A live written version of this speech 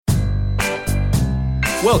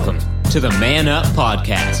Welcome to the Man Up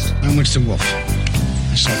Podcast. I'm Winston Wolfe.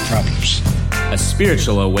 I solve problems. A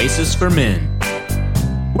spiritual oasis for men.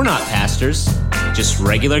 We're not pastors, just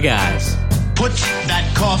regular guys. Put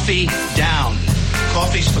that coffee down.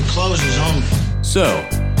 Coffee's for closers only. So,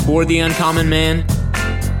 for the uncommon man,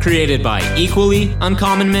 created by equally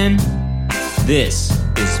uncommon men, this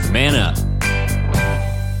is Man Up.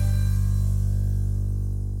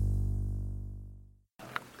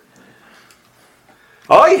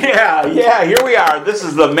 Oh, yeah, here we are. This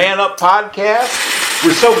is the Man Up Podcast.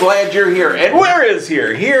 We're so glad you're here. And where is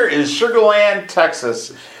here? Here is Sugar Land,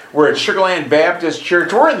 Texas. We're at Sugar Land Baptist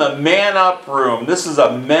Church. We're in the Man Up room. This is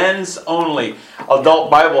a men's only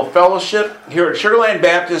adult Bible fellowship here at Sugar Land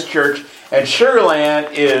Baptist Church. And Sugar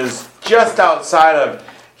Land is just outside of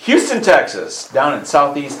Houston, Texas, down in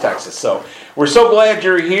southeast Texas. So we're so glad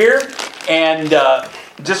you're here. And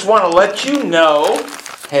just want to let you know,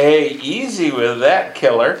 hey, easy with that,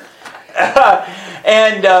 killer.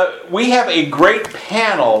 And we have a great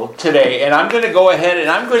panel today, and I'm going to go ahead and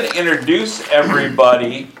I'm going to introduce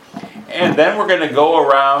everybody, and then we're going to go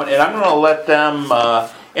around and I'm going to let them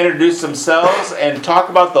introduce themselves and talk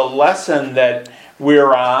about the lesson that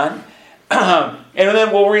we're on, and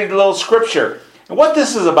then we'll read a little scripture. And what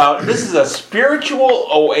this is about, this is a spiritual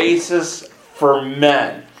oasis for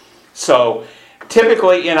men. So,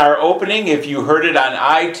 typically in our opening, if you heard it on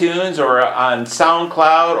iTunes or on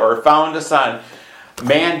SoundCloud or found us on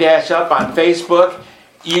Man-Up on Facebook,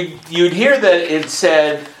 you'd hear that it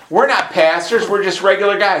said, we're not pastors, we're just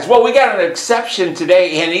regular guys. Well, we got an exception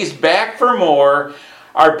today, and he's back for more,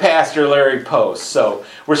 our pastor Larry Post. So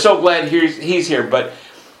we're so glad he's here. But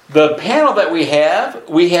the panel that we have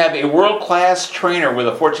a world-class trainer with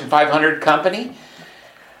a Fortune 500 company.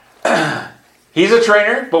 He's a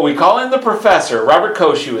trainer, but we call him the professor. Robert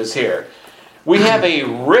Koshu is here. We have a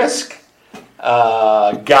risk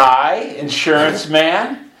guy, insurance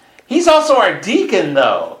man. He's also our deacon,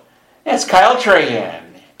 though. That's Kyle Trahan.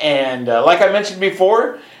 And like I mentioned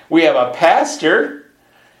before, we have a pastor.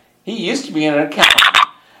 He used to be an accountant,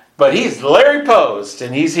 but he's Larry Post,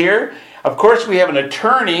 and he's here. Of course, we have an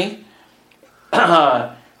attorney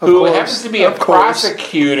who happens to be a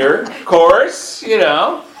prosecutor. Of course, you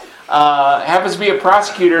know. Happens to be a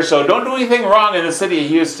prosecutor, so don't do anything wrong in the city of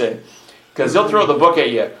Houston, because he'll throw the book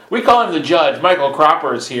at you. We call him the judge. Michael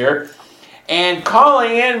Cropper is here. And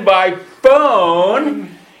calling in by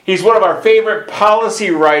phone, he's one of our favorite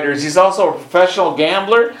policy writers. He's also a professional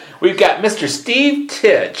gambler. We've got Mr. Steve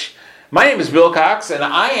Titch. My name is Bill Cox, and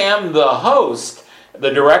I am the host,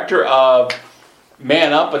 the director of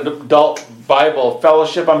Man Up, an adult Bible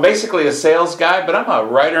fellowship. I'm basically a sales guy, but I'm a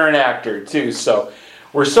writer and actor, too, so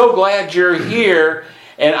we're so glad you're here,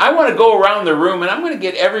 and I want to go around the room, and I'm going to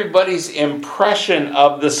get everybody's impression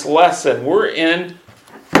of this lesson. We're in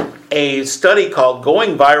a study called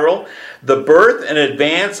Going Viral, the Birth and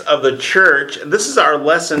Advance of the Church. This is our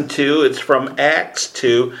lesson 2. It's from Acts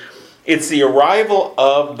 2. It's the arrival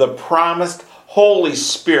of the promised Holy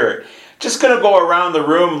Spirit. Just going to go around the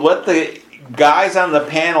room, let the guys on the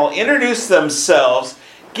panel introduce themselves,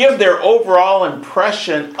 give their overall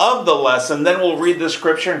impression of the lesson, then we'll read the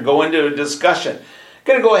scripture and go into a discussion.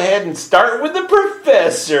 Going to go ahead and start with the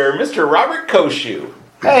professor, Mr. Robert Koshu.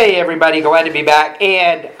 Hey everybody, glad to be back.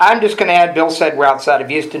 And I'm just going to add, Bill said we're outside of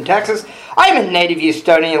Houston, Texas. I'm a native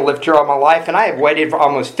Houstonian and lived here all my life, and I have waited for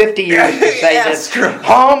almost 50 years to say this.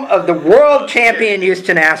 Home of the world champion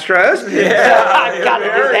Houston Astros. Yeah, I've got to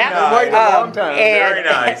do that. Nice. Waited a long time. Very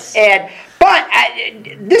nice. But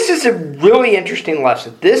this is a really interesting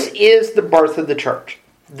lesson. This is the birth of the church.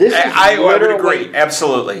 I would agree.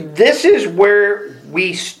 Absolutely. This is where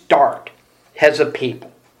we start as a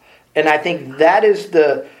people. And I think that is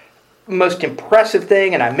the most impressive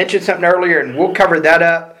thing. And I mentioned something earlier, and we'll cover that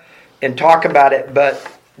up and talk about it.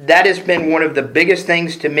 But that has been one of the biggest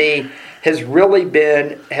things to me, has really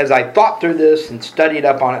been, as I thought through this and studied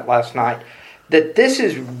up on it last night, that this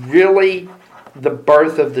is really the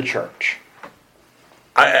birth of the church.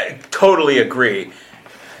 I totally agree.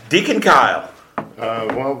 Deacon Kyle.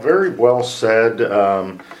 Well, very well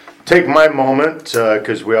said. Take my moment,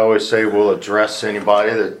 because we always say we'll address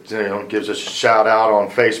anybody that gives us a shout out on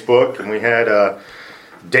Facebook. And we had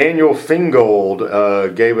Daniel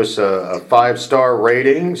Fingold gave us a 5-star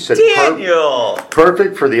rating. Said, Daniel!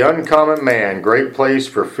 Perfect for the uncommon man. Great place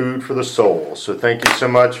for food for the soul. So thank you so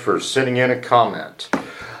much for sending in a comment.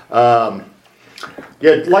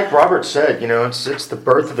 Yeah, like Robert said, it's the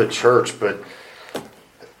birth of the church, but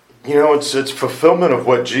it's fulfillment of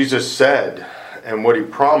what Jesus said and what he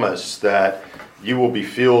promised, that you will be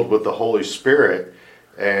filled with the Holy Spirit.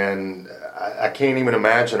 And I can't even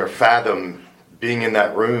imagine or fathom being in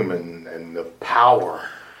that room and the power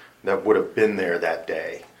that would have been there that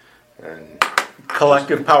day. And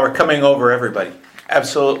Collective power coming over everybody.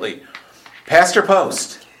 Absolutely. Pastor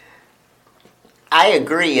Post. I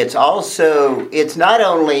agree. It's not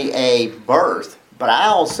only a birth, but I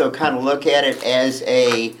also kind of look at it as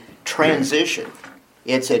a transition.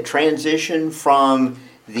 It's a transition from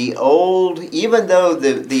the old, even though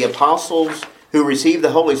the apostles who received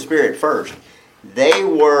the Holy Spirit first, they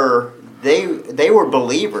were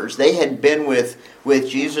believers. They had been with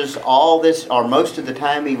Jesus all this, or most of the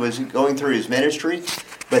time he was going through his ministry,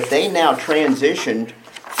 but they now transitioned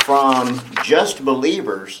from just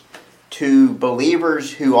believers to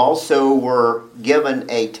believers who also were given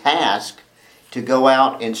a task to go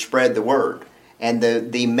out and spread the word. And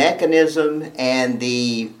the mechanism and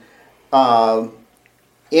the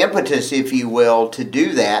impetus, if you will, to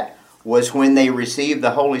do that was when they received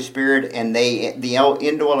the Holy Spirit, and the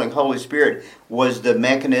indwelling Holy Spirit was the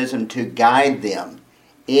mechanism to guide them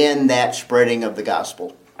in that spreading of the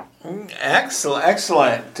gospel.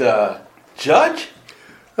 Excellent. Judge?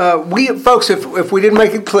 Folks, if we didn't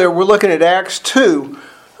make it clear, we're looking at Acts 2,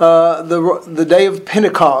 the day of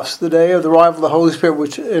Pentecost, the day of the arrival of the Holy Spirit,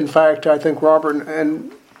 which in fact I think Robert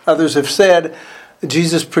and others have said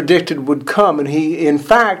Jesus predicted would come. And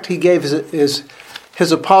he gave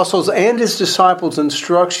his apostles and his disciples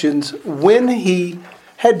instructions when he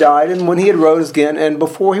had died and when he had rose again and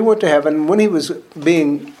before he went to heaven, when he was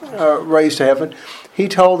being raised to heaven, he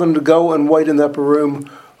told them to go and wait in the upper room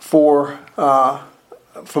for a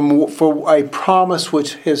promise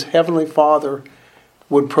which his heavenly Father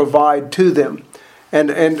would provide to them.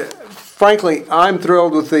 And frankly, I'm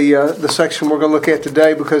thrilled with the section we're going to look at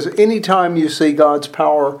today, because anytime you see God's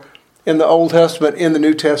power in the Old Testament, in the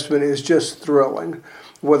New Testament, is just thrilling.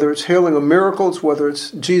 Whether it's healing of miracles, whether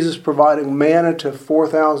it's Jesus providing manna to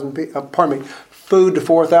 4,000 food to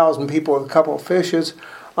 4,000 people with a couple of fishes.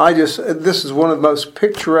 This is one of the most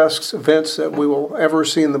picturesque events that we will ever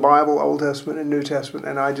see in the Bible, Old Testament and New Testament,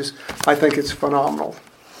 and I think it's phenomenal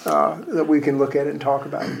that we can look at it and talk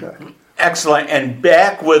about it today. Excellent. And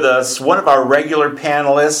back with us, one of our regular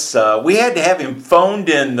panelists. We had to have him phoned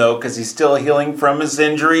in, though, because he's still healing from his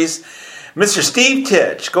injuries. Mr. Steve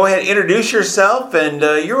Titch, go ahead, introduce yourself and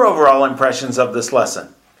your overall impressions of this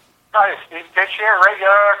lesson. Hi, Steve Titch here.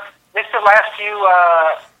 Missed the last few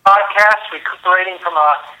podcasts, recuperating from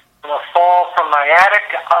a fall from my attic.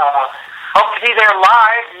 Hope to be there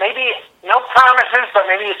live. Maybe no promises, but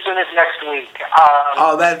maybe as soon as next week.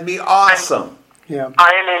 That'd be awesome. Yeah.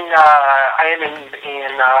 I am in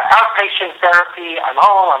outpatient therapy. I'm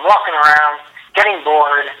home. I'm walking around, getting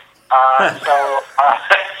bored. So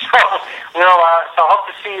hope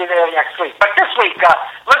to see you there next week. But this week,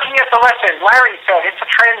 looking at the lesson, Larry said it's a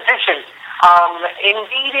transition.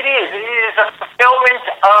 Indeed, it is. It is a fulfillment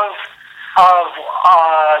of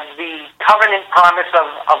the covenant promise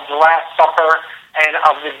of the Last Supper and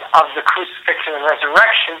of the crucifixion and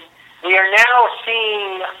resurrection. We are now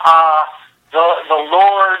seeing the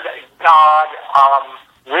Lord God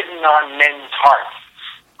written on men's hearts.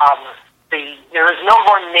 There is no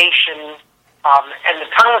more nation, and the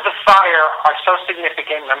tongues of fire are so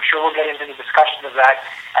significant, and I'm sure we'll get into the discussion of that.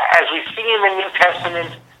 As we see in the New Testament,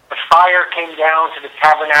 the fire came down to the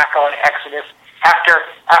tabernacle in Exodus after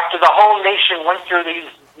the whole nation went through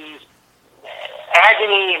these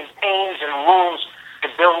agony and pains and wounds to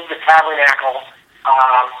build the tabernacle.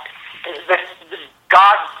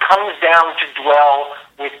 God comes down to dwell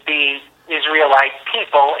with the Israelite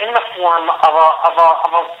people in the form of a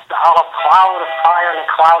cloud of fire and a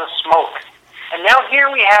cloud of smoke. And now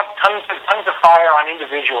here we have tons of fire on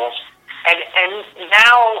individuals. And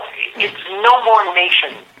now it's no more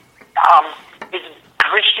nation.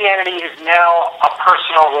 Christianity is now a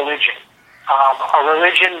personal religion. A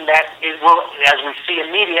religion that will, as we see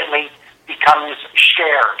immediately, becomes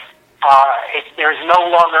shared. There is no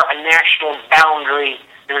longer a national boundary.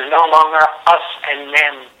 There is no longer us and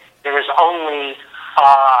them. There is only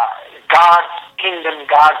God's kingdom,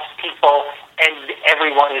 God's people, and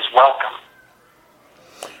everyone is welcome.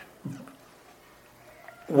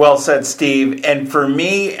 Well said, Steve. And for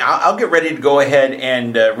me, I'll get ready to go ahead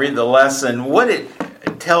and read the lesson. What it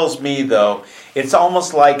tells me, though, it's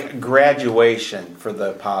almost like graduation for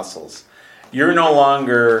the apostles. You're no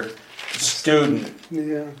longer student.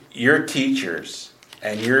 Yeah. You're teachers.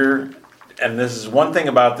 And this is one thing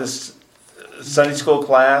about this Sunday school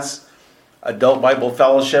class, adult Bible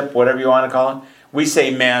fellowship, whatever you want to call it, we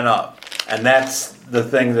say man up. And that's the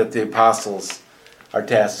thing that the apostles are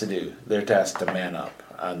tasked to do. They're tasked to man up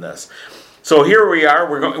on this. So here we are.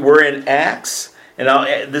 We're in Acts, and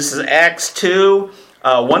this is Acts 2.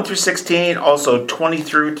 1 through 16, also 20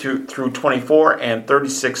 through 24, and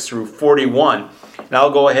 36 through 41. And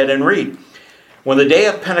I'll go ahead and read. When the day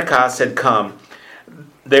of Pentecost had come,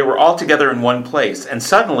 they were all together in one place. And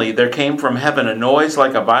suddenly there came from heaven a noise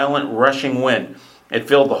like a violent rushing wind. It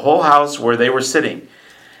filled the whole house where they were sitting.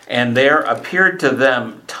 And there appeared to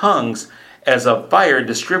them tongues as of fire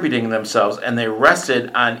distributing themselves, and they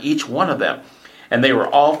rested on each one of them. And they were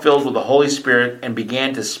all filled with the Holy Spirit and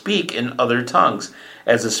began to speak in other tongues,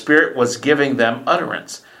 as the Spirit was giving them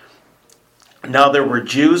utterance. Now there were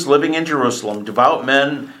Jews living in Jerusalem, devout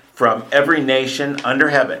men from every nation under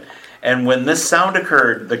heaven. And when this sound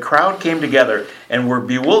occurred, the crowd came together and were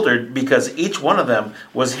bewildered because each one of them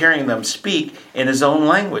was hearing them speak in his own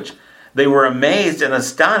language. They were amazed and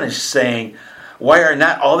astonished, saying, "Why are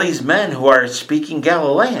not all these men who are speaking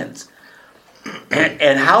Galileans?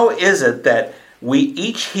 And how is it that we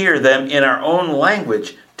each hear them in our own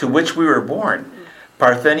language to which we were born?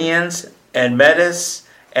 Parthians and Medes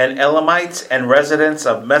and Elamites and residents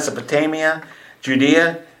of Mesopotamia,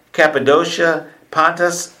 Judea, Cappadocia,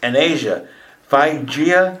 Pontus and Asia,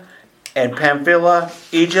 Phrygia and Pamphylia,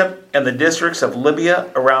 Egypt, and the districts of Libya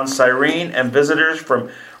around Cyrene, and visitors from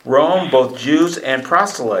Rome, both Jews and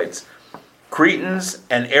proselytes, Cretans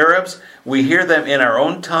and Arabs, we hear them in our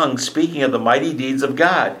own tongue speaking of the mighty deeds of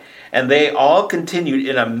God." And they all continued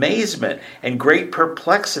in amazement and great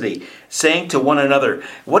perplexity, saying to one another,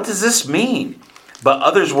 "What does this mean?" But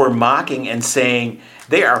others were mocking and saying,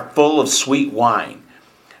 "They are full of sweet wine."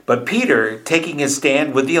 But Peter, taking his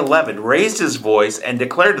stand with the 11, raised his voice and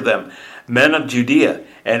declared to them, "Men of Judea,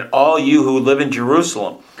 and all you who live in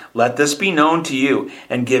Jerusalem, let this be known to you,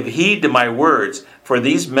 and give heed to my words, for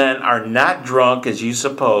these men are not drunk as you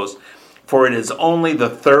suppose, for it is only the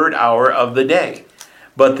 3rd hour of the day.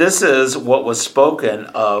 But this is what was spoken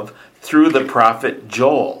of through the prophet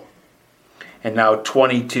Joel." And now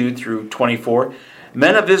 22 through 24.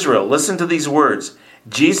 "Men of Israel, listen to these words.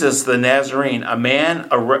 Jesus the Nazarene, a man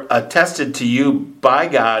attested to you by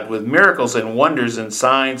God with miracles and wonders and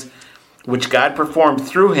signs, which God performed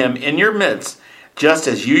through him in your midst, just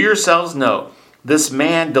as you yourselves know. This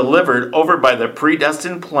man delivered over by the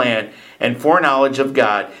predestined plan and foreknowledge of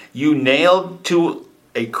God, you nailed to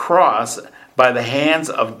a cross by the hands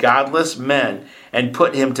of godless men and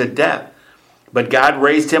put him to death. But God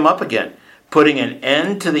raised him up again, putting an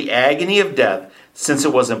end to the agony of death, since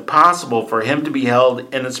it was impossible for him to be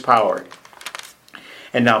held in its power."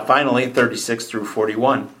 And now finally, 36 through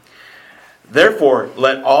 41. "Therefore,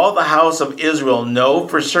 let all the house of Israel know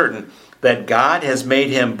for certain that God has made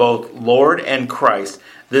him both Lord and Christ,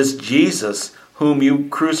 this Jesus whom you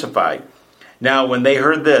crucified." Now when they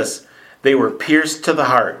heard this, they were pierced to the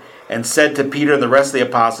heart, and said to Peter and the rest of the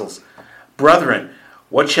apostles, "Brethren,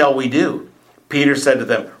 what shall we do?" Peter said to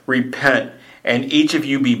them, "Repent, and each of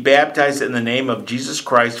you be baptized in the name of Jesus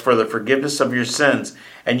Christ for the forgiveness of your sins,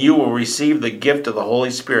 and you will receive the gift of the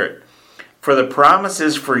Holy Spirit. For the promise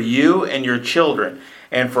is for you and your children,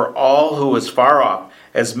 and for all who is far off,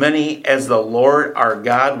 as many as the Lord our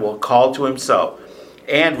God will call to himself."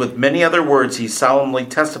 And with many other words he solemnly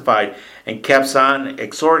testified and kept on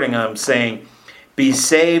exhorting them, saying, "Be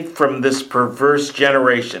saved from this perverse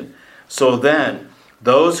generation." So then,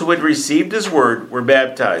 those who had received his word were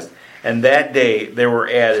baptized, and that day there were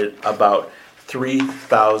added about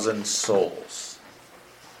 3,000 souls.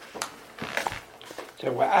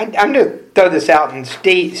 So I'm going to throw this out, and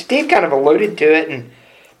Steve kind of alluded to it and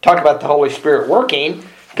talked about the Holy Spirit working,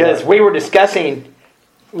 because we were discussing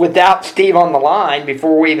without Steve on the line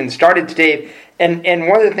before we even started, Steve. And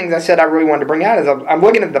one of the things I said I really wanted to bring out is I'm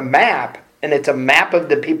looking at the map, and it's a map of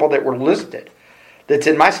the people that were listed that's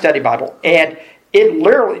in my study Bible. And it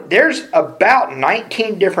literally, there's about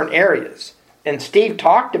 19 different areas. And Steve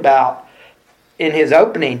talked about, in his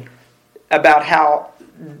opening, about how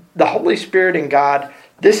the Holy Spirit and God,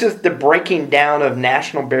 this is the breaking down of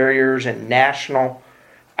national barriers and national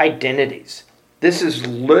identities. This is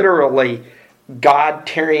literally God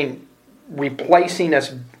replacing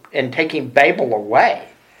us and taking Babel away.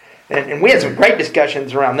 And we had some great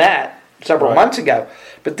discussions around that several months ago.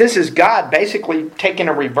 But this is God basically taking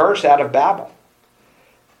a reverse out of Babel,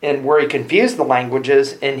 and where he confused the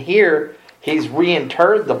languages, and here he's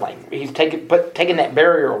reinterred the language. He's taken that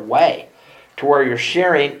barrier away to where you're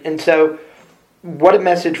sharing. And so what a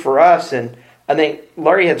message for us. And I think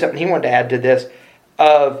Larry had something he wanted to add to this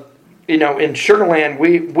of, in Sugar Land,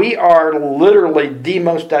 we are literally the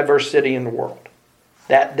most diverse city in the world.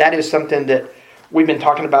 That is something that we've been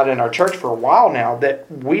talking about in our church for a while now, that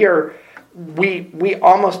we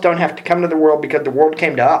almost don't have to come to the world because the world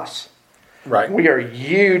came to us. Right. We are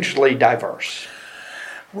hugely diverse.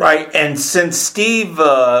 Right, and since Steve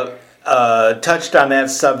touched on that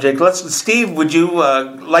subject, Steve, would you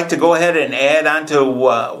like to go ahead and add on to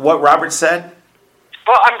what Robert said?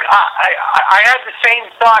 Well, I had the same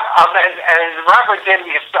thought as Robert did,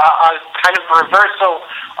 kind of reversal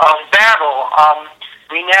of Babel.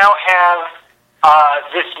 We now have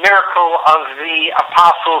this miracle of the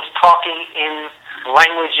apostles talking in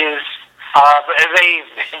languages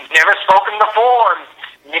they've never spoken before,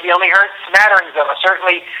 maybe only heard smatterings of it.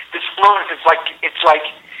 Certainly, this fluency, it's like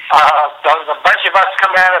a bunch of us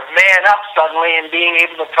come out of Man Up suddenly and being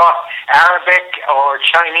able to talk Arabic or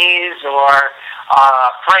Chinese or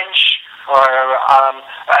French or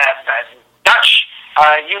Dutch,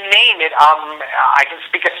 you name it. I can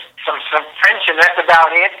speak some French, and that's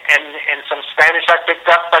about it, and some Spanish I picked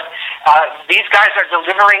up. But these guys are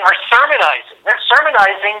delivering, are sermonizing. They're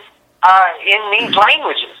sermonizing in these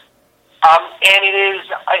languages. And it is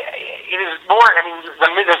more, I mean,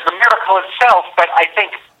 there's the miracle itself, but I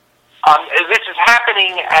think this is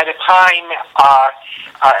happening at a time,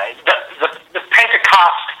 the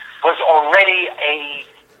Pentecost was already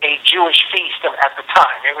a Jewish feast at the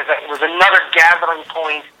time. It was another gathering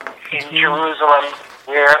point in Jerusalem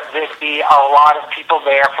where there'd be a lot of people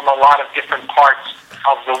there from a lot of different parts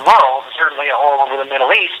of the world, certainly all over the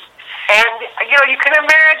Middle East. And, you can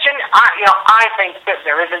imagine, I think that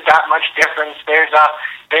there isn't that much difference. There's the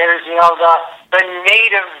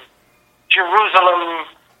native Jerusalem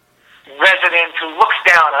resident who looks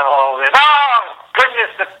down on all this. Oh,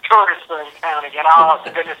 goodness, the tourists are in town again. Oh,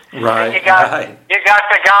 goodness. Right. And you got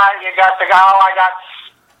the guy, I got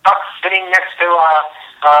stuck sitting next to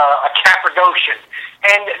a Cappadocian.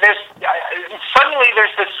 And suddenly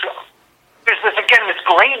there's this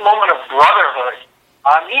great moment of brotherhood.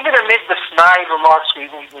 Even amid the snide remarks we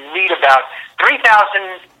read about, 3,000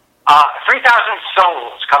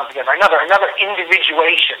 souls come together. Another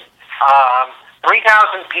individuation.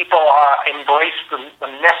 3,000 people embrace the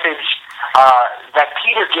message that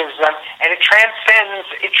Peter gives them, and it transcends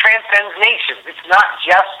nations. It's not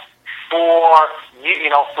just for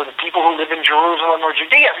for the people who live in Jerusalem or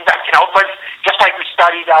Judea. But just like we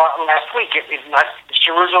studied last week, it's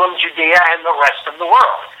Jerusalem, Judea, and the rest of the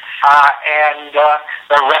world. And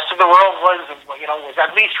the rest of the world was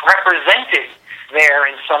at least represented there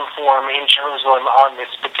in some form in Jerusalem on this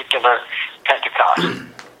particular Pentecost.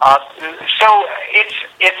 So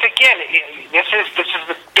it's again, this is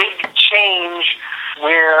the big change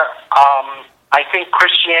where I think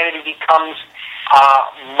Christianity becomes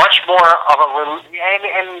much more of a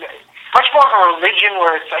religion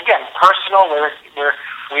where it's again personal,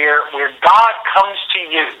 where God comes to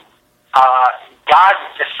you. God,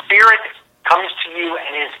 the Spirit comes to you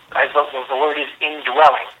and is, as the word is,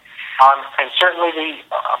 indwelling. And certainly the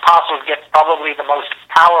apostles get probably the most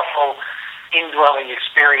powerful indwelling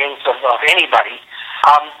experience of anybody.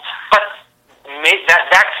 But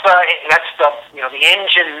that's the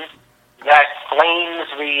engine that flames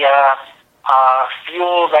the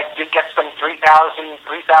fuel that gets them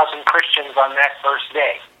 3,000 Christians on that first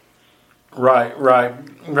day. Right.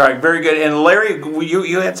 Very good. And Larry,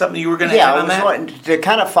 you had something you were going to add on that? Yeah, I was wanting to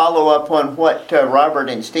kind of follow up on what Robert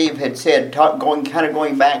and Steve had said,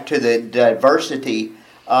 going back to the diversity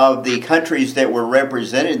of the countries that were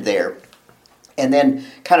represented there. And then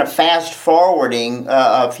kind of fast forwarding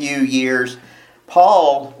a few years,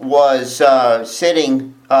 Paul was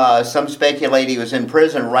sitting, some speculate he was in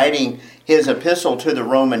prison, writing his epistle to the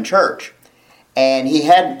Roman church. And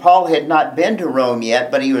Paul had not been to Rome yet,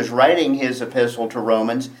 but he was writing his epistle to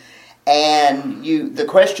Romans. And the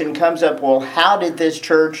question comes up, well, how did this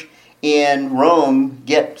church in Rome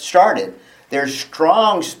get started? There's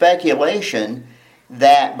strong speculation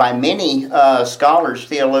that by many scholars,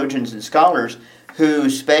 theologians and scholars, who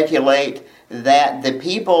speculate that the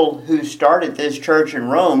people who started this church in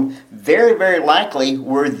Rome very, very likely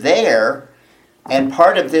were there and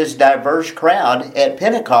part of this diverse crowd at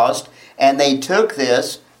Pentecost, and they took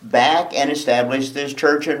this back and established this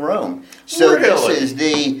church in Rome. So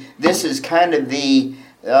really? This is kind of the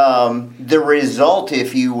result,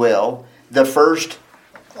 if you will, the first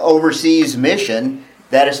overseas mission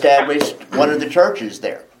that established one of the churches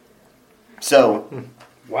there. So,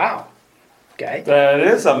 wow, okay, that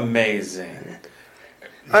is amazing.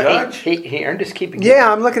 Judge? He earned his keeping.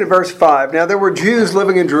 Yeah, I'm looking at verse 5. Now there were Jews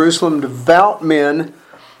living in Jerusalem, devout men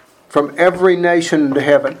from every nation into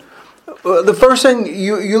heaven. The first thing,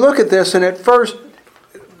 you look at this, and at first,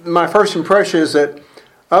 my first impression is that,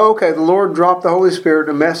 the Lord dropped the Holy Spirit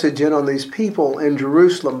and a message in on these people in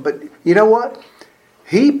Jerusalem. But you know what?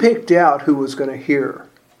 He picked out who was going to hear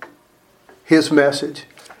His message.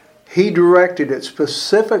 He directed it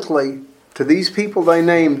specifically to these people they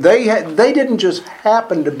named. They didn't just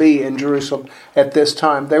happen to be in Jerusalem at this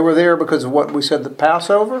time. They were there because of what we said, the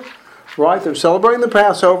Passover, right? They're celebrating the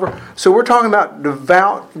Passover. So we're talking about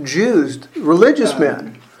devout Jews, religious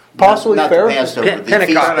men. Possibly not Pharisees. the Passover, the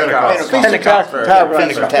Pentecost.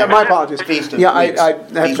 Pentecost. My apologies. Feast of Yeah, I Weeks. have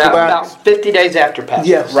to go Feast back. About 50 days after Passover.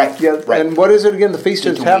 Yes. Right, Yeah. right. And what is it again? The Feast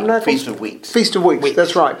of Tabernacles? Feast of Weeks. Feast of Weeks.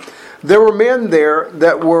 That's right. There were men there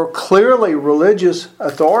that were clearly religious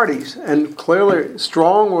authorities and clearly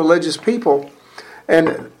strong religious people.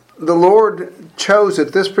 And the Lord chose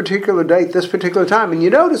at this particular date, this particular time. And you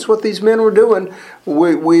notice what these men were doing.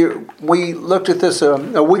 We looked at this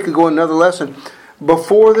a week ago in another lesson.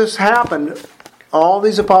 Before this happened, all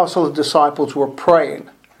these apostles and disciples were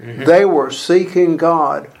praying. Mm-hmm. They were seeking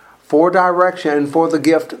God for direction and for the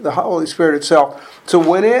gift, the Holy Spirit itself. So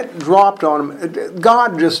when it dropped on them,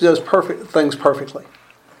 God just does perfect things perfectly.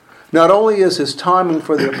 Not only is His timing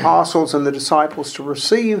for the apostles and the disciples to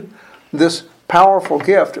receive this powerful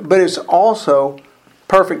gift, but it's also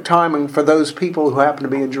perfect timing for those people who happen to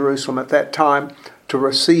be in Jerusalem at that time to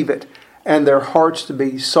receive it, and their hearts to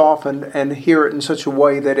be softened and hear it in such a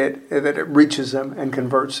way that it reaches them and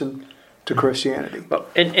converts them to Christianity. Well,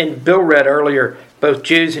 and Bill read earlier, both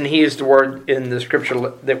Jews, and he used the word in the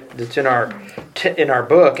scripture that's in our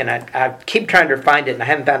book, and I keep trying to find it, and I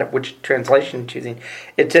haven't found it which translation it's using.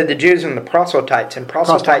 It said the Jews and the proselytes, and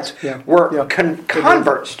proselytes were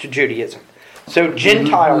converts to Judaism. So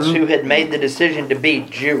Gentiles who had made the decision to be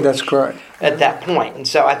Jewish. That's correct. At that point. And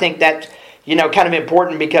so I think that's kind of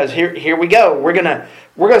important, because here we go. We're gonna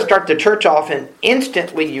start the church off, and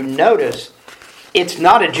instantly you notice it's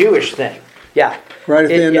not a Jewish thing. Yeah. Right at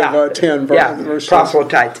the end of 10, verse 10.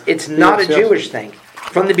 Proselytes. It's not a Jewish thing.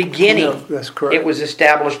 From the beginning, that's correct. It was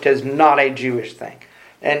established as not a Jewish thing.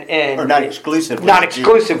 Or not exclusively. Not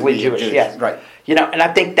exclusively Jewish, yes. Right. And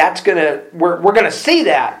I think that's we're going to see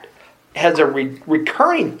that as a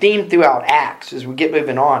recurring theme throughout Acts as we get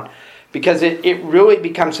moving on, because it really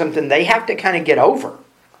becomes something they have to kind of get over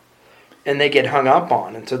and they get hung up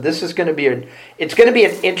on. And so this is going to be an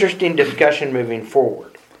interesting discussion moving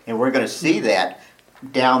forward. And we're going to see that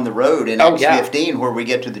down the road in Acts 15, where we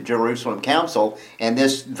get to the Jerusalem Council, and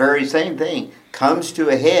this very same thing comes to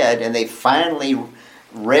a head, and they finally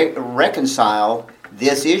reconcile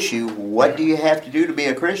this issue. What do you have to do to be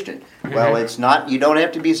a Christian? Well, it's not, you don't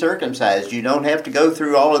have to be circumcised. You don't have to go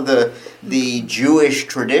through all of the Jewish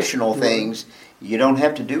traditional things. You don't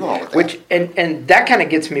have to do all of that. And that kind of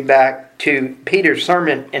gets me back to Peter's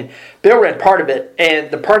sermon, and Bill read part of it,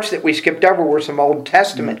 and the parts that we skipped over were some Old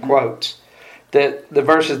Testament quotes, the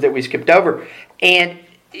verses that we skipped over. And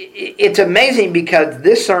it's amazing, because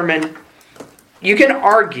this sermon, you can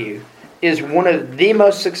argue, is one of the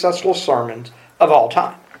most successful sermons of all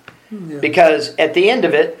time. Yeah. Because at the end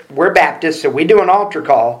of it, we're Baptists, so we do an altar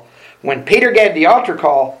call. When Peter gave the altar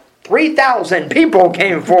call, 3,000 people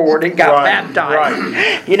came forward and got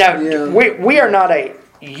baptized. Right. We are not a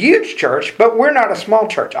huge church, but we're not a small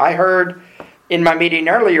church. I heard in my meeting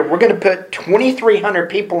earlier, we're going to put 2,300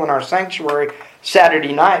 people in our sanctuary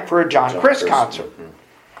Saturday night for a John Chris concert.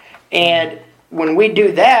 And when we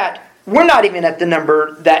do that, we're not even at the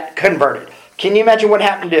number that converted. Can you imagine what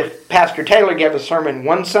happened if Pastor Taylor gave a sermon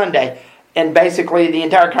one Sunday and basically the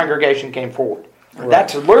entire congregation came forward? Right.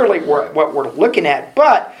 That's literally what we're looking at.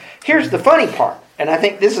 But here's the funny part, and I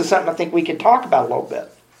think this is something I think we could talk about a little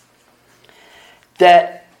bit.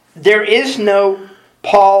 That there is no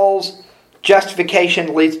Paul's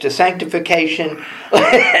justification leads to sanctification.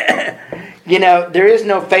 There is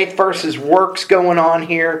no faith versus works going on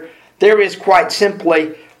here. There is quite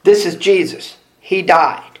simply, this is Jesus. He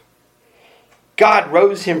died. God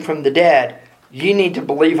rose him from the dead. You need to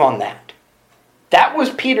believe on that. That was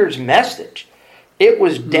Peter's message. It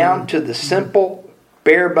was down to the simple,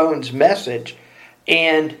 bare bones message.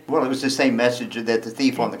 And well, it was the same message that the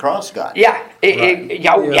thief on the cross got. Yeah.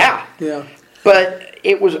 But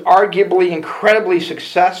it was arguably incredibly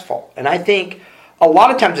successful. And I think a lot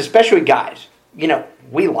of times, especially guys,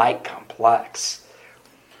 we like complex.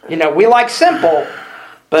 We like simple,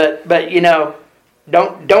 but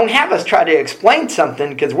don't have us try to explain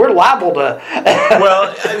something, because we're liable to.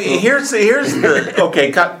 Well, I mean, here's the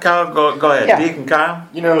okay. Kyle, go ahead. Yeah. Deacon Kyle.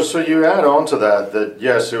 So you add on to that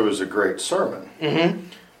yes, it was a great sermon,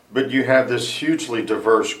 but you have this hugely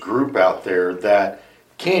diverse group out there that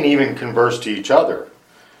can't even converse to each other.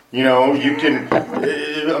 You can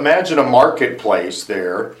imagine a marketplace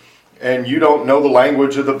there, and you don't know the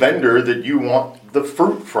language of the vendor that you want the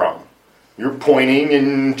fruit from. You're pointing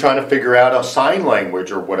and trying to figure out a sign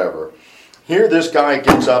language or whatever. Here this guy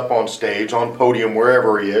gets up on stage, on podium,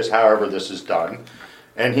 wherever he is, however this is done,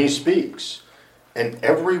 and he speaks. And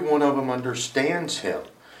every one of them understands him.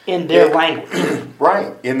 In their language.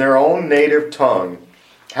 Right, in their own native tongue.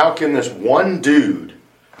 How can this one dude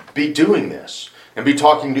be doing this and be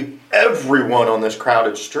talking to everyone on this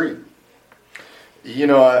crowded street? You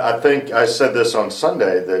know, I think I said this on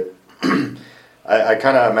Sunday that I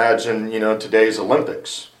kind of imagine, you know, today's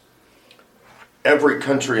Olympics. Every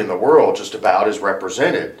country in the world just about is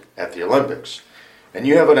represented at the Olympics. And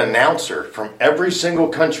you have an announcer from every single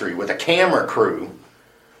country with a camera crew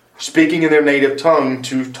speaking in their native tongue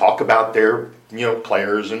to talk about their, you know,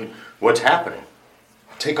 players and what's happening.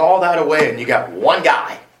 Take all that away and you got one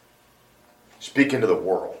guy speaking to the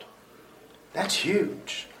world. That's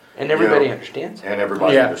huge. And everybody understands. And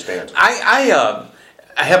everybody understands. I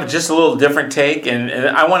have just a little different take, and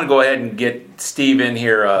I want to go ahead and get Steve in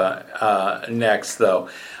here next, though.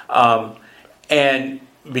 And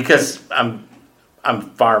because I'm a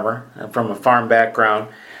farmer, I'm from a farm background,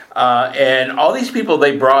 and all these people,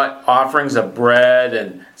 they brought offerings of bread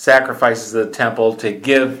and sacrifices to the temple to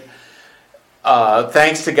give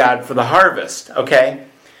thanks to God for the harvest, okay?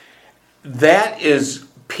 That is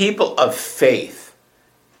people of faith.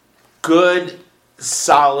 Good,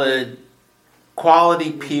 solid,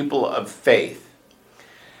 quality people of faith.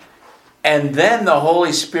 And then the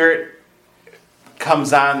Holy Spirit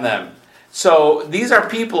comes on them. So these are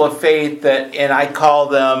people of faith that, and I call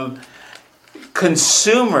them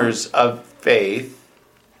consumers of faith,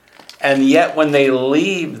 and yet when they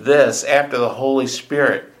leave this after the Holy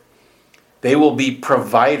Spirit, they will be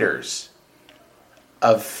providers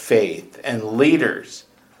of faith and leaders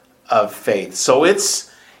of faith. So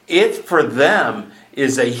it for them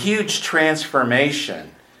is a huge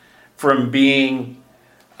transformation from being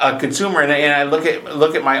a consumer. And I look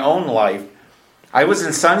at my own life. I was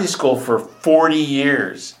in Sunday school for 40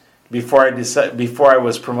 years before I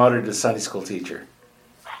was promoted to Sunday school teacher.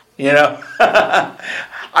 You know,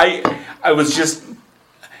 I was just,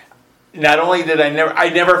 not only did I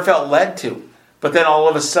never felt led to, but then all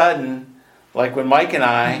of a sudden, like when Mike and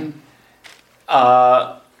I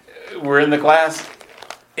were in the class,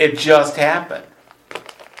 it just happened.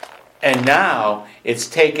 And now it's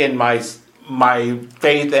taken my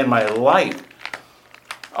faith and my life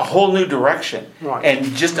a whole new direction. Right.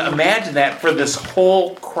 And just imagine that for this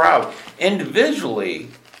whole crowd, individually,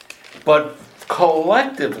 but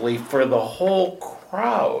collectively for the whole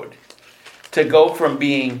crowd, to go from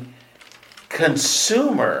being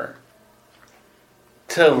consumer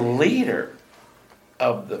to leader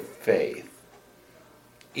of the faith.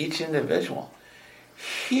 Each individual.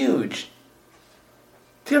 Huge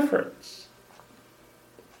difference.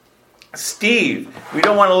 Steve, we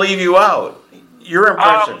don't want to leave you out. Your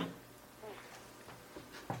impression.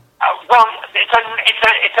 Well, it's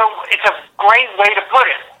a great way to put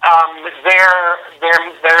it.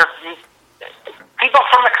 They're people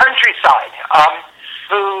from the countryside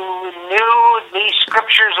who knew the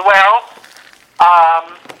scriptures well,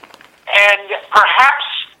 and perhaps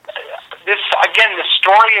the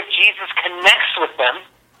story of Jesus connects with them.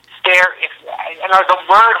 The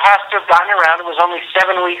word has to have gotten around. It was only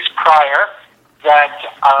 7 weeks prior that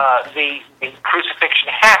the crucifixion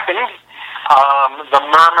happened. The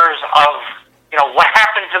murmurs of what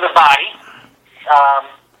happened to the body,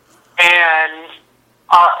 and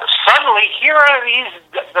suddenly here are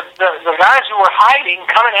the guys who were hiding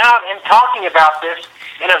coming out and talking about this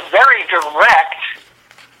in a very direct,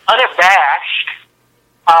 unabashed,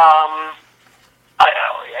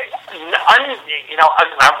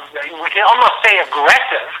 we can almost say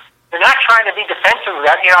aggressive. They're not trying to be defensive of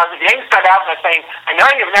that. James got out and saying, I know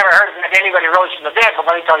you've never heard of anybody rose from the dead, but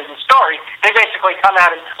let me tell you the story. They basically come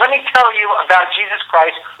out and, let me tell you about Jesus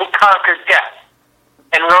Christ who conquered death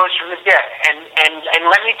and rose from the dead. And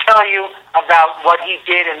let me tell you about what he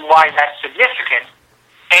did and why that's significant.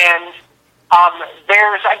 And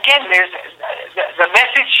there's the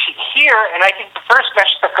message here, and I think the first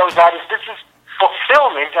message that goes out is this is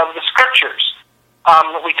fulfillment of the scriptures.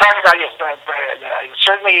 We talked about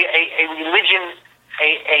certainly a religion,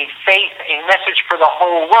 a faith, a message for the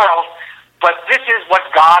whole world, but this is what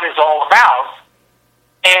God is all about.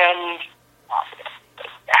 And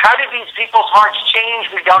how did these people's hearts change?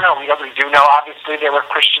 We don't know. We do know, obviously, there were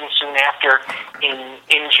Christians soon after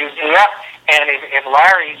in Judea, and if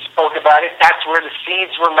Larry spoke about it, that's where the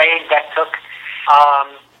seeds were laid that took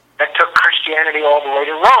Christianity all the way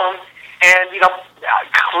to Rome. And,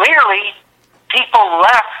 clearly, people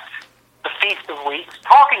left the Feast of Weeks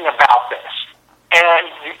talking about this and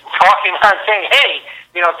talking about saying, hey,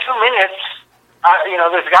 2 minutes,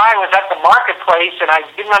 this guy was at the marketplace and I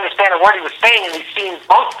didn't understand a word he was saying, and he seemed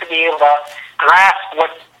both to be able to grasp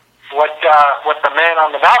what the man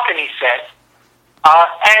on the balcony said.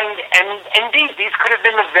 And indeed, these could have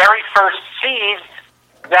been the very first seeds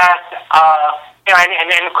that,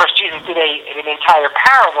 and of course Jesus did an entire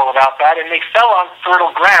parable about that, and they fell on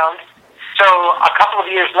fertile ground. So a couple of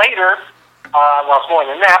years later, well, it's more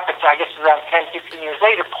than that, but I guess around 10, 15 years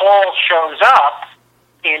later, Paul shows up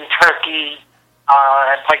in Turkey,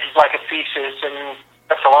 at places like Ephesus and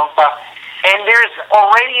Thessalonica, and there's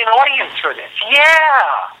already an audience for this.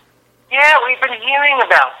 Yeah, we've been hearing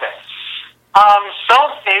about this.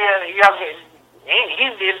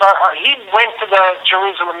 He went to the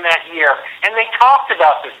Jerusalem that year, and they talked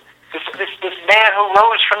about this man who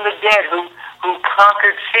rose from the dead, who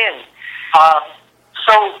conquered sin.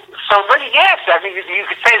 But yes, I mean, you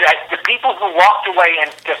could say that the people who walked away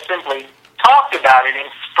and just simply talked about it and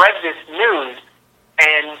spread this news,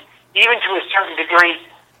 and even to a certain degree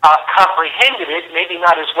comprehended it, maybe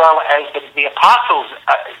not as well as the apostles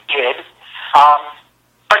did.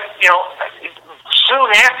 But soon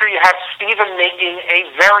after, you have Stephen making a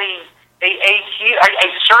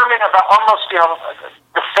sermon about almost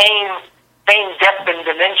the same depth and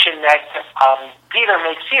dimension that Peter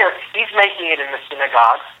makes here. He's making it in the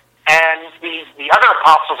synagogues, and the other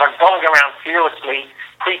apostles are going around fearlessly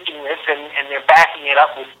preaching this, and they're backing it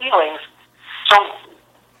up with healings. So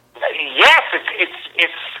yes,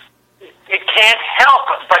 it can't help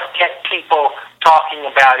but get people talking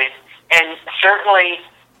about it, and certainly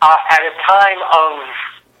at a time of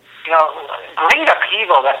great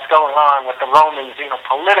upheaval that's going on with the Romans,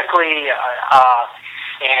 politically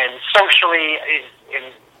and socially,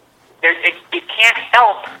 it can't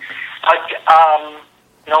help but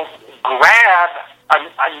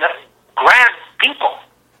grab people.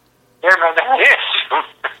 There it is.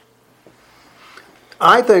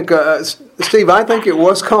 I think, Steve, it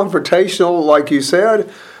was confrontational, like you said.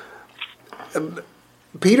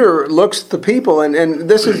 Peter looks at the people, and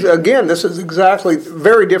this is exactly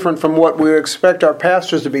very different from what we expect our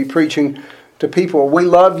pastors to be preaching to people. We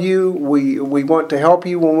love you, we want to help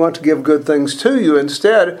you, we want to give good things to you.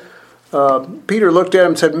 Instead, Peter looked at him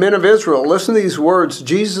and said, "Men of Israel, listen to these words,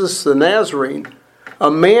 Jesus the Nazarene, a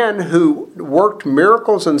man who worked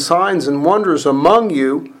miracles and signs and wonders among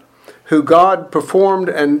you, who God performed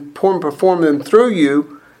them through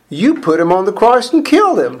you, you put him on the cross and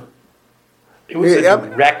killed him." It was a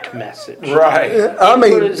direct message. Right. It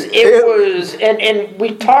was, and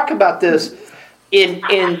we talk about this in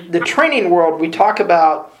the training world. We talk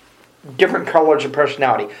about different colors of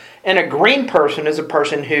personality. And a green person is a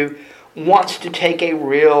person who wants to take a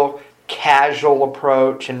real casual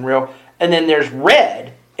approach and then there's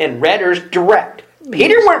red, and red is direct.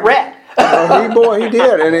 Peter went red. He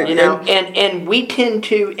did, and we tend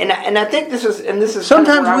to, and I think this is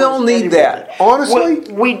sometimes we all need that. Honestly,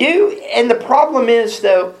 we do. And the problem is,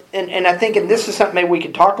 though, and I think, and this is something maybe we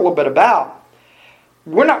could talk a little bit about.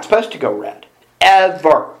 We're not supposed to go red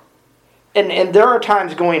ever, and there are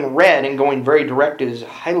times going red and going very direct is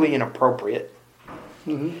highly inappropriate.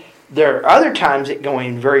 Mm-hmm. There are other times that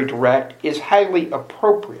going very direct is highly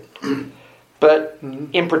appropriate. But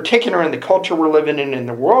in particular, in the culture we're living in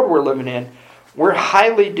the world we're living in, we're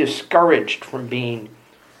highly discouraged from being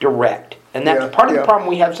direct. And that's part of the problem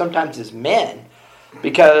we have sometimes as men,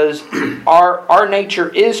 because our nature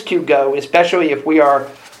is to go, especially if we are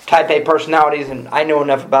type A personalities, and I know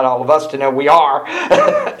enough about all of us to know we are.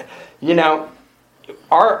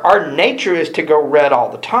 Our nature is to go red all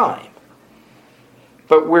the time.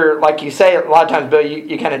 But we're, like you say, a lot of times, Bill,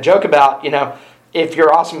 you kind of joke about, if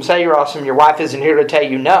you're awesome, say you're awesome. Your wife isn't here to tell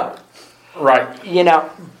you no. Right.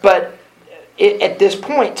 But at this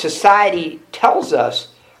point, society tells us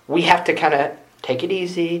we have to kind of take it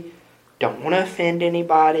easy, don't want to offend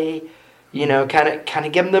anybody, kind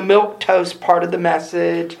of give them the milquetoast part of the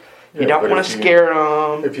message. You don't want to scare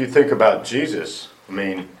them. If you think about Jesus,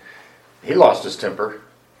 he lost his temper.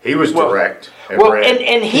 He was direct.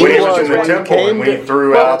 And he was in the temple and we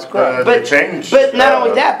threw out the change. But not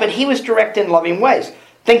only that, but he was direct in loving ways.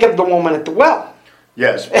 Think of the woman at the well.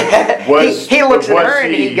 Yes. He looks at her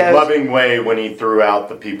and he goes, loving way when he threw out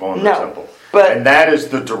the people in the temple. And that is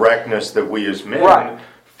the directness that we as men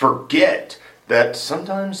forget. That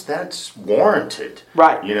sometimes that's warranted.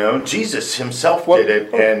 Right. Jesus himself did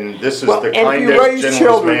it, and this is the gentlest kindest,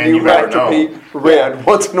 children, man you've ever known. You have to be red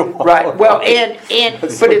once in a while. Right. Well,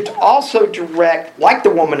 but it's also direct, like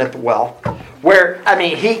the woman at the well, where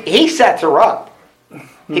he sets her up.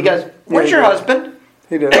 He goes, "Where's your husband?"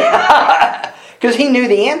 He did. Because he knew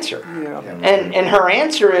the answer. Yeah. And her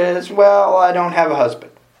answer is, "Well, I don't have a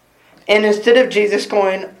husband." And instead of Jesus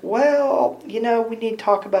going, "Well, we need to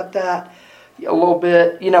talk about that. a little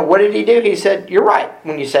bit. What did he do? He said, you're right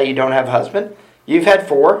when you say you don't have a husband. You've had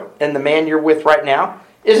 4, and the man you're with right now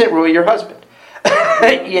isn't really your husband.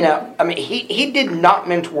 He did not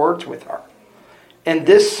mince words with her. And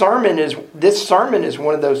this sermon is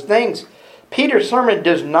one of those things. Peter's sermon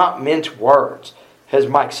does not mince words, as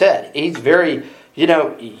Mike said. He's very,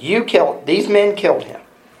 these men killed him.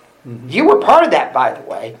 Mm-hmm. You were part of that, by the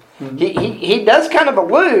way. Mm-hmm. He does kind of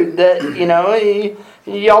allude that,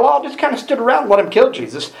 y'all all just kind of stood around and let him kill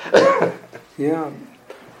Jesus. Yeah.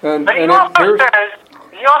 But he also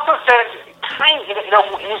says,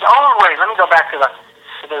 in his own way, let me go back to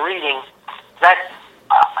the reading, that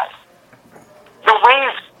the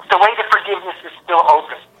way to forgiveness is still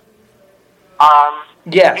open.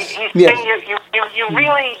 Yes. He's saying you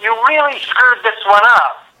really screwed this one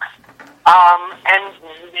up. And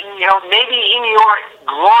maybe in your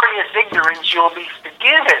glorious ignorance you'll be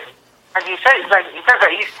forgiven. As he says that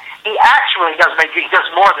he actually does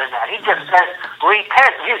more than that. He just says,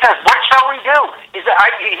 repent. He says, what shall we do? He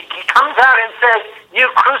comes out and says, you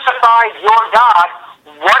crucified your God.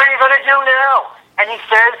 What are you going to do now? And he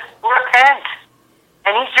says, repent.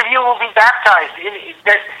 And each of you will be baptized.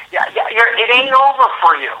 It ain't over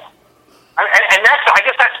for you. And I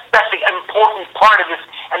guess that's the important part of this.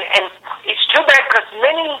 And it's too bad because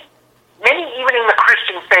many even in the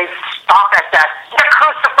Christian faith stop at that. You're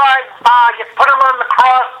crucified, you put him on the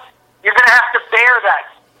cross, you're going to have to bear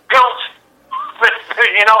that guilt,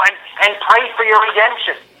 and pray for your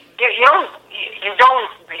redemption. You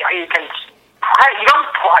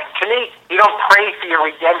don't pray for your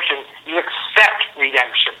redemption, you accept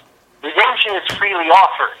redemption. Redemption is freely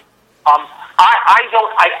offered. I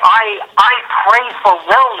pray for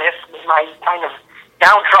wellness in my kind of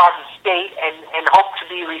downtrodden state and hope to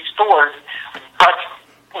be restored, but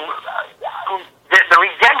the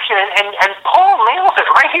redemption, and Paul nails it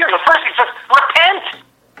right here. The first he says, repent,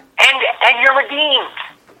 and you're redeemed.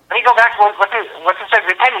 Let me go back to what it says.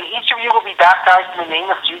 Repent, and each of you will be baptized in the name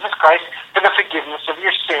of Jesus Christ for the forgiveness of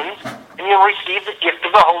your sins, and you'll receive the gift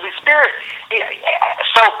of the Holy Spirit.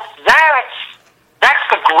 So that's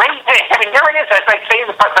the great thing. There it is, as I say,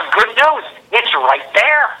 the good news. It's right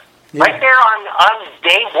there. Yeah. Right there on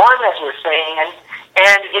day one, as we're saying,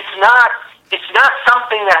 and it's not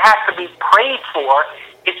something that has to be prayed for.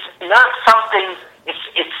 It's not something.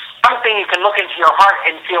 It's something you can look into your heart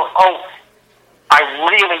and feel, oh, I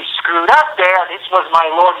really screwed up there. This was my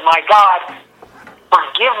Lord, my God.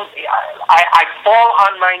 Forgive me. I fall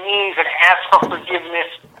on my knees and ask for forgiveness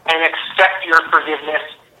and accept your forgiveness,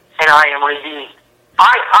 and I am redeemed.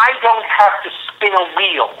 I don't have to spin a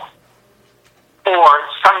wheel or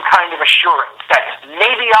some kind of assurance that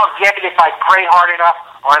maybe I'll get it if I pray hard enough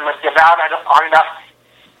or I'm devout hard enough.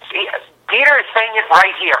 Peter is saying it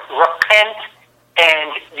right here. Repent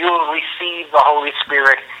and you will receive the Holy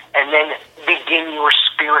Spirit and then begin your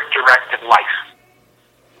Spirit-directed life.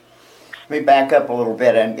 Let me back up a little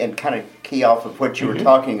bit and kind of key off of what you were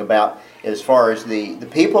talking about as far as the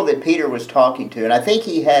people that Peter was talking to. And I think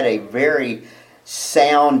he had a very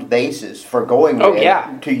sound basis for going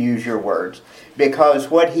there, to use your words. Because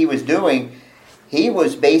what he was doing, he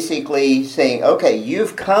was basically saying, okay,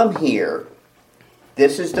 you've come here.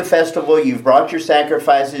 This is the festival. You've brought your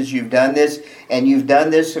sacrifices. You've done this. And you've done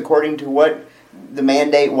this according to what the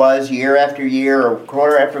mandate was year after year or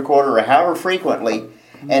quarter after quarter or however frequently.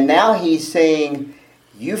 And now he's saying,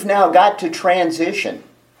 you've now got to transition.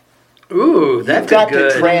 Ooh, that's You've got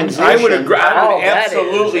good. to transition. I would agree. I would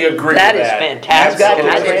absolutely agree with that. That is fantastic. You've got to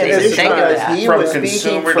I didn't even think of that. He From was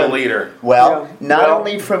consumer to leader. Well, not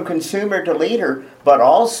only from consumer to leader, but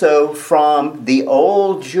also from the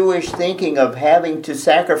old Jewish thinking of having to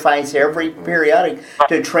sacrifice every periodic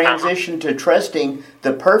to transition to trusting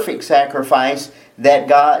the perfect sacrifice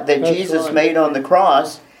that Jesus made on the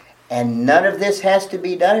cross, and none of this has to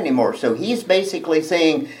be done anymore. So he's basically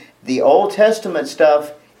saying the Old Testament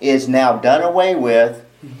stuff is now done away with.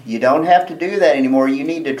 You don't have to do that anymore. You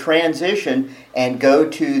need to transition and go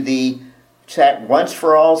to the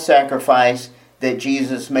once-for-all sacrifice that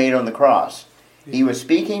Jesus made on the cross. He was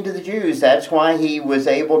speaking to the Jews. That's why he was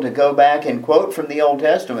able to go back and quote from the Old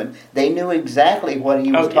Testament. They knew exactly what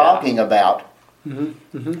he was talking about.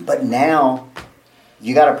 But now,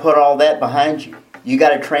 you got to put all that behind you. You got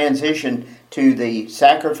to transition to the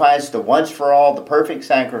sacrifice, the once-for-all, the perfect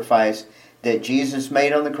sacrifice that Jesus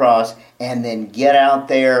made on the cross, and then get out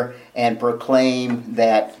there and proclaim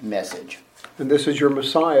that message. And this is your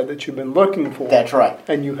Messiah that you've been looking for. That's right.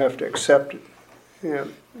 And you have to accept it. Yeah,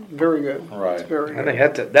 very good. Right. It's very I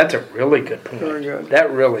good. think that's a really good point. Very good.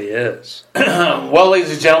 That really is. Well,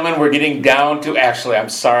 ladies and gentlemen, we're getting down to, actually, I'm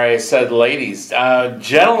sorry I said ladies.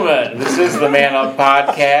 Gentlemen, this is the Man Up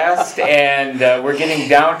Podcast, and we're getting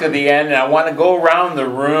down to the end, and I want to go around the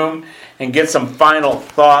room and get some final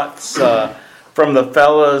thoughts from the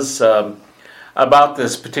fellas about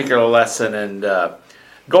this particular lesson. And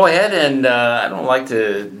go ahead, and I don't like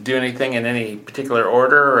to do anything in any particular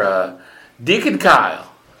order. Deacon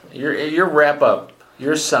Kyle, your wrap-up,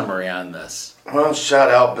 your summary on this. Well, shout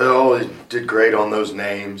out Bill. He did great on those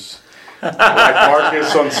names. Like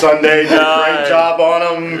Marcus on Sunday did a great job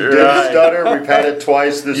on them. Didn't stutter. We've had it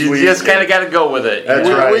twice this week. You just kind of got to go with it. That's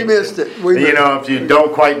right. We missed it. If you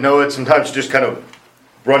don't quite know it, sometimes you just kind of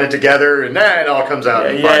run it together and it all comes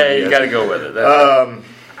out. Yeah, you got to go with it.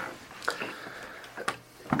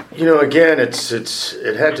 Again,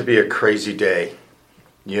 it had to be a crazy day.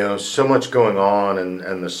 So much going on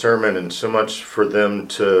and the sermon and so much for them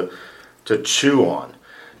to chew on.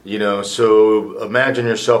 So imagine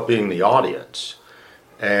yourself being the audience,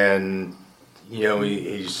 and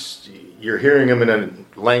you're hearing him in a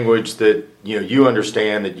language that you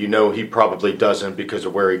understand, that he probably doesn't because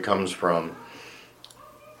of where he comes from,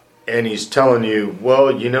 and he's telling you,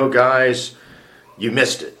 well, guys, you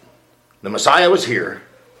missed it. The Messiah was here,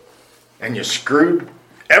 and you screwed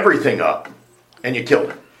everything up, and you killed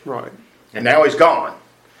him. Right. And now he's gone.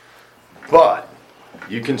 But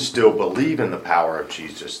you can still believe in the power of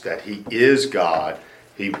Jesus, that he is God.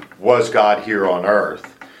 He was God here on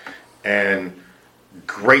earth. And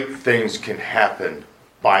great things can happen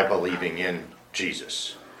by believing in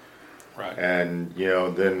Jesus. Right. And,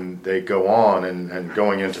 then they go on, and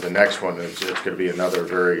going into the next one, it's going to be another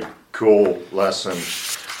very cool lesson.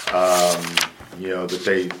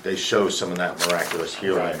 That they show some of that miraculous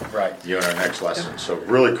healing. Right. In our next lesson. So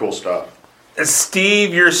really cool stuff.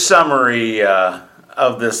 Steve, your summary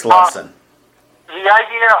of this lesson. The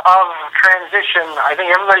idea of transition, I think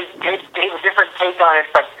everybody gave a different take on it,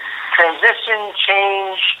 but transition,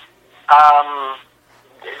 change,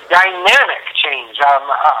 dynamic change,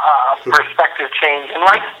 perspective change. And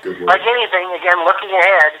like anything, again, looking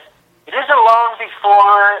ahead, it isn't long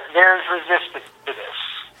before there's resistance to this.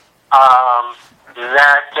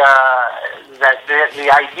 The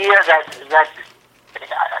idea that the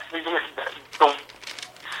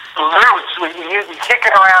roots, we kick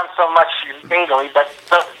it around so much fatally, but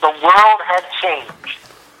the world had changed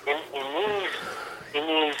in these 7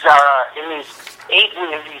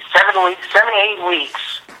 to 8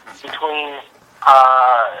 weeks between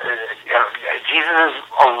Jesus'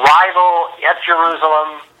 arrival at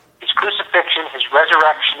Jerusalem, his crucifixion, his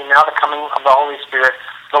resurrection, and now the coming of the Holy Spirit.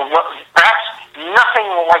 Perhaps nothing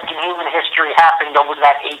like in human history happened over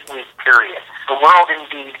that 8-week period. The world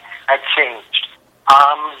indeed had changed.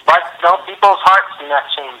 But people's hearts do not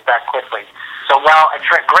change that quickly. So while a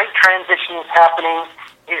great transition is happening,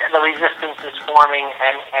 the resistance is forming,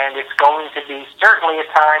 and it's going to be certainly a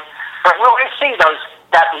time. But we'll see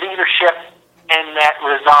that leadership and that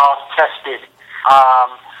resolve tested.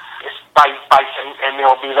 And there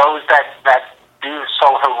will be those that do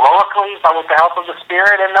so heroically, but with the help of the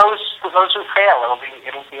Spirit, and those who fail. It'll be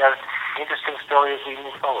an interesting story as we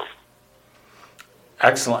move forward.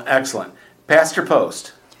 Excellent. Pastor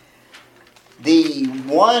Post. The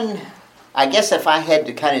one, I guess if I had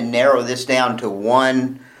to kind of narrow this down to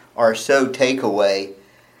one or so takeaway,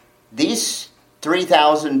 these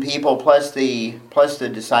 3,000 people plus the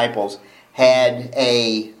disciples had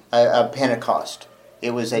a Pentecost.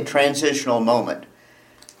 It was a transitional moment.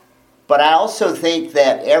 But I also think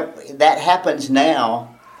that that happens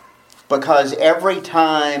now because every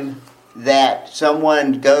time that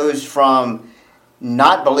someone goes from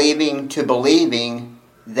not believing to believing,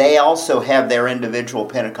 they also have their individual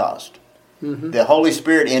Pentecost. Mm-hmm. The Holy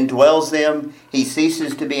Spirit indwells them. He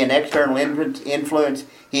ceases to be an external influence.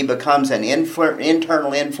 He becomes an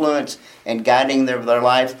internal influence and guiding their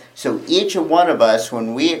life. So each one of us,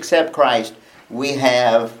 when we accept Christ, we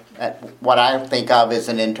have what I think of as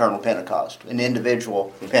an internal Pentecost, an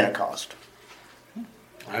individual Pentecost.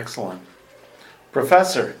 Excellent.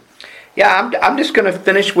 Professor. Yeah, I'm just going to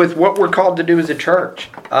finish with what we're called to do as a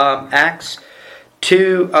church. Acts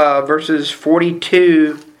 2, verses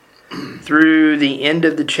 42 through the end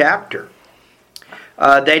of the chapter.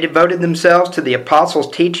 They devoted themselves to the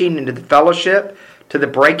apostles' teaching and to the fellowship, to the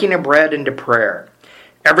breaking of bread and to prayer.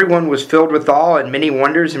 Everyone was filled with awe, and many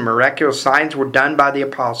wonders and miraculous signs were done by the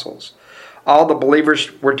apostles. All the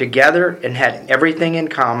believers were together and had everything in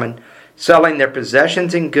common, selling their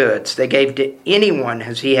possessions and goods they gave to anyone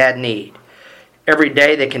as he had need. Every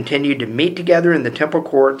day they continued to meet together in the temple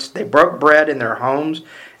courts. They broke bread in their homes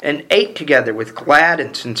and ate together with glad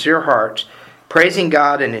and sincere hearts, praising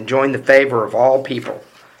God and enjoying the favor of all people.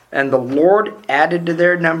 And the Lord added to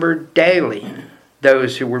their number daily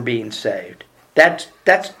those who were being saved. That's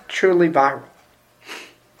truly viral.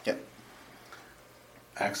 Yep.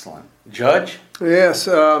 Excellent. Judge? Yes,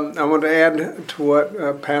 I want to add to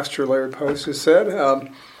what Pastor Larry Post has said.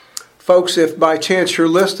 Folks, if by chance you're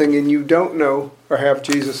listening and you don't know or have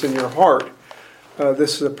Jesus in your heart,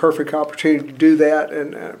 this is a perfect opportunity to do that,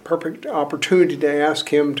 and a perfect opportunity to ask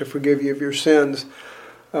Him to forgive you of your sins.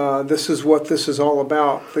 This is what this is all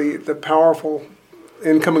about. The powerful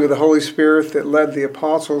incoming of the Holy Spirit that led the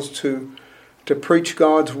apostles to preach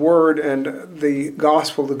God's word and the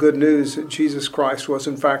gospel, the good news that Jesus Christ was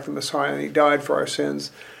in fact the Messiah, and He died for our sins,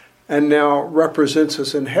 and now represents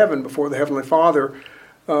us in heaven before the Heavenly Father.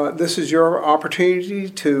 This is your opportunity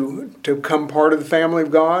to become part of the family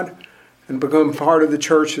of God and become part of the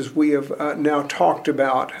church, as we have now talked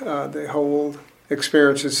about the whole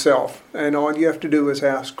experience itself. And all you have to do is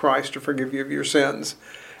ask Christ to forgive you of your sins,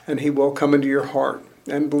 and He will come into your heart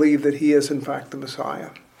and believe that He is in fact the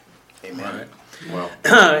Messiah. Amen. Right.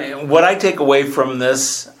 Well, what I take away from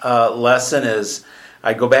this lesson is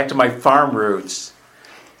I go back to my farm roots.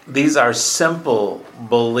 These are simple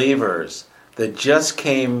believers that just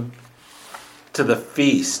came to the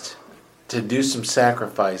feast to do some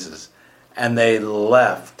sacrifices, and they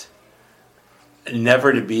left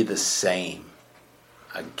never to be the same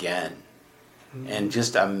again. And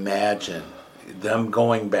just imagine them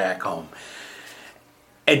going back home.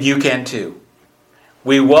 And you can too.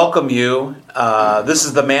 We welcome you. This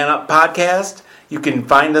is the Man Up Podcast. You can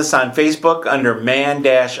find us on Facebook under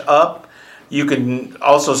Man-Up. You can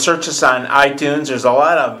also search us on iTunes. There's a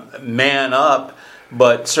lot of Man Up,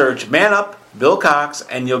 but search Man Up, Bill Cox,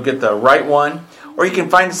 and you'll get the right one. Or you can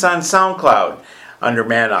find us on SoundCloud under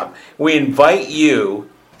Man Up. We invite you,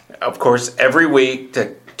 of course, every week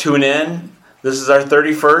to tune in. This is our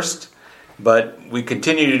 31st, but we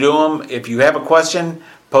continue to do them. If you have a question,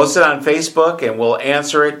 post it on Facebook and we'll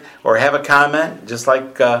answer it, or have a comment, just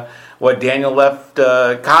like what Daniel left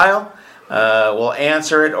Kyle. We'll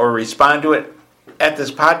answer it or respond to it at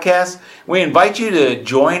this podcast. We invite you to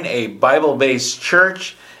join a Bible-based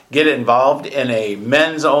church, get involved in a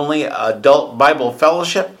men's-only adult Bible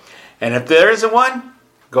fellowship, and if there isn't one,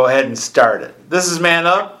 go ahead and start it. This is Man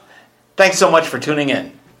Up. Thanks so much for tuning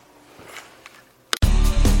in.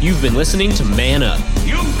 You've been listening to Man Up,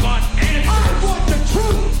 You want answers. I want the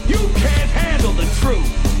truth. You can't handle the truth.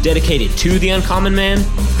 dedicated to the uncommon man,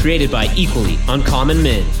 created by equally uncommon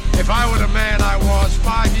men. If I were the man I was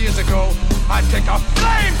 5 years ago, I'd take a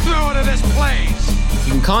flamethrower to this place.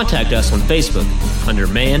 You can contact us on Facebook under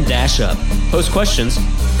Man-Up. Post questions,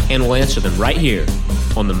 and we'll answer them right here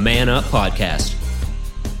on the Man Up Podcast.